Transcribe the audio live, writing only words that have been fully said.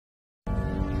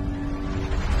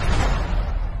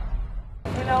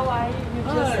Hello, you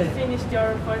just finished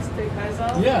your first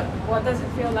rehearsal. Yeah. What does it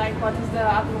feel like? What is the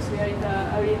atmosphere in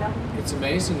the arena? It's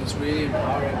amazing. It's really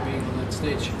empowering being on that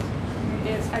stage.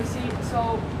 Yes, I see.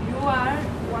 So you are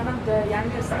one of the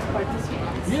youngest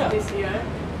participants this year.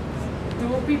 Do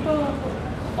people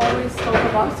always talk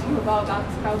about you about that?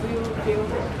 How do you feel?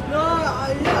 No,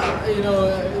 yeah, you know,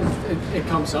 it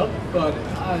comes up, but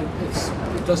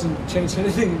it doesn't change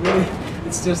anything really.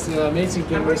 It's just amazing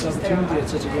getting this opportunity at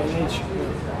such a young age.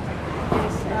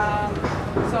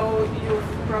 Yes. So you've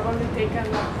probably taken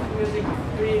up music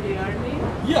really early.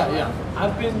 Yeah.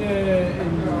 I've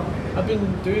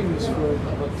been doing this for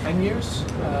about 10 years.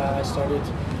 I started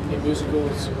in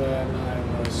musicals when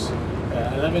I was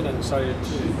 11 and started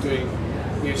doing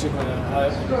music when I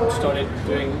started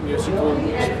doing musical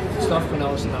stuff when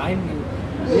I was 9. And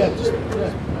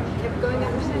Kept going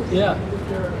ever since. Yeah.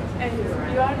 And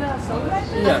you are the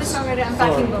songwriter? Yes. I'm the songwriter and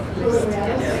backing vocalist.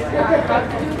 Yes. How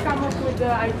did you come up with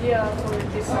the idea for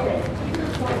this song?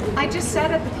 I just sat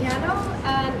at the piano,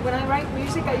 and when I write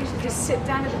music, I usually just sit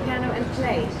down at the piano and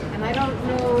play. And I don't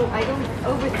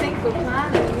overthink or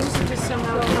plan, the music just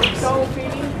somehow comes. It's all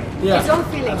feeling? Yeah. It's all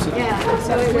feeling, Absolutely. yeah.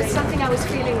 So it was something I was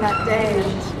feeling that day,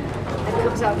 and it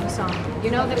comes out in song.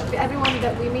 You know that everyone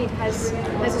that we meet has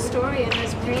a story and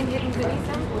has pain hidden beneath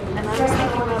them, and I was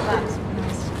thinking about that.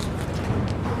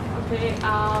 Okay,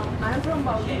 I'm from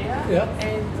Bulgaria,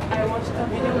 and I watched a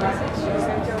video message you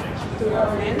sent to your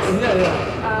friends.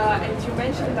 And you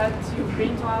mentioned that you've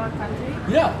been to our country.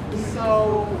 Yeah.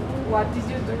 So, what did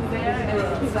you do there?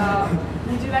 And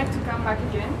would you like to come back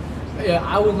again? Yeah,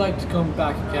 I would like to come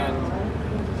back again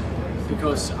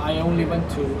because I only went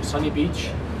to Sunny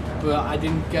Beach, but I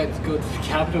didn't get to go to the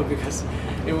capital because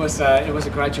it was a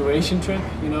graduation trip.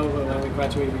 You know, when we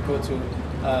graduate, we go to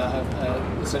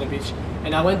Sunny Beach,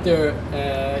 and I went there,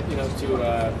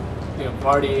 to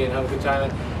party and have a good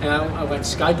time, and I went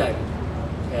skydiving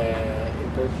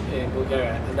in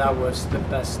Bulgaria, and that was the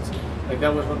best. Like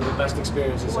that was one of the best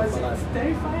experiences of my life. Was it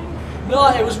terrifying? No,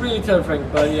 it was really terrifying,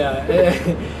 but yeah,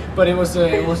 but it was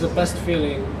the best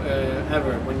feeling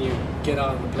ever when you get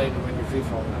out on the plane and when you free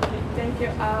fall. Okay, thank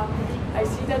you. I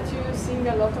see that you sing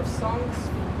a lot of songs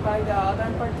by the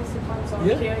other participants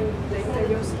here in the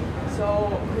interviews. So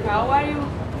how are you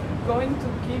going to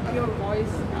keep your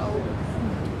voice now?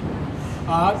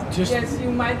 Yes,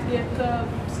 you might get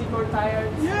sick or tired.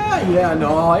 Yeah,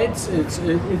 no, it's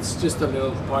just a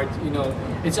little part, you know.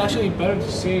 It's actually better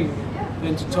to sing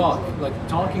than to talk. Like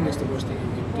talking is the worst thing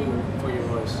you can do for your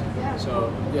voice.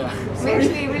 So yeah.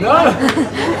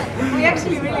 We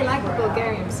actually really like the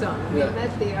Bulgarian song. We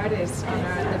met the artist on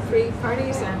the free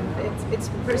parties, and it's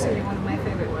personally one of my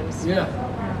favorite ones. Yeah.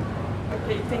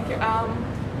 Okay, thank you.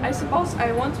 I suppose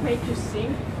I won't make you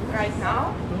sing right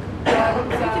now. But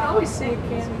we can always sing.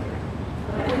 We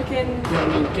can.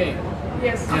 Game.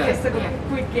 Yes, it's a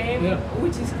quick game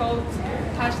which is called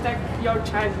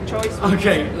 #YourChildChoice.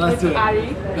 Okay, let's do it.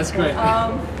 Ari. That's great.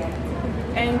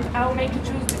 And I'll make you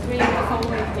choose between the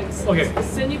following things: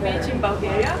 sunny beach in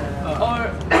Bulgaria or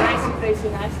an icy place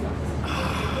in Iceland.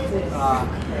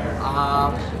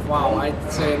 Wow, I'd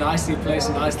say an icy place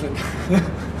in Iceland.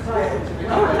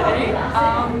 Okay.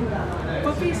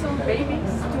 Puppies or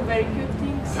babies? Two very cute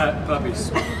things. Puppies.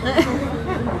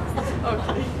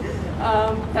 Okay.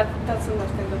 That's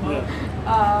understandable.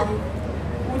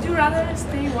 Would you rather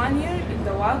stay 1 year in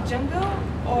the wild jungle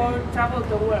or travel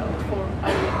the world for a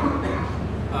year?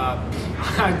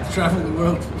 I'd travel the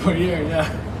world for a year, yeah.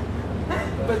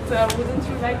 But wouldn't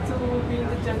you like to be in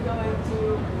the jungle and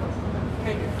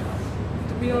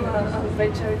to be on an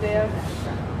adventure there?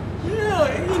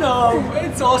 Yeah, you know,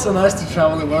 it's also nice to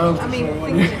travel the world. I mean,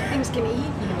 things can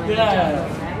eat you.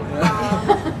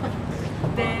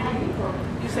 Then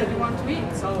you said you want to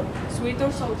eat, so sweet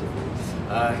or salty food?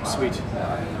 Sweet.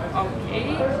 Okay,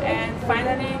 and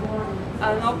finally,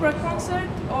 an opera concert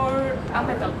or a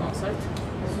metal concert?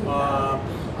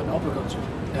 An opera concert,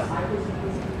 yeah.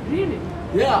 Really?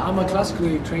 Yeah, I'm a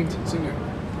classically trained singer.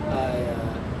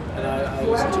 And I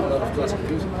listen to a lot of classical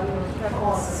music.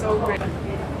 That's so great.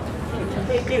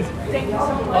 Good. Thank you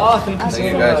so much. Oh, thank you so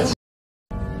much.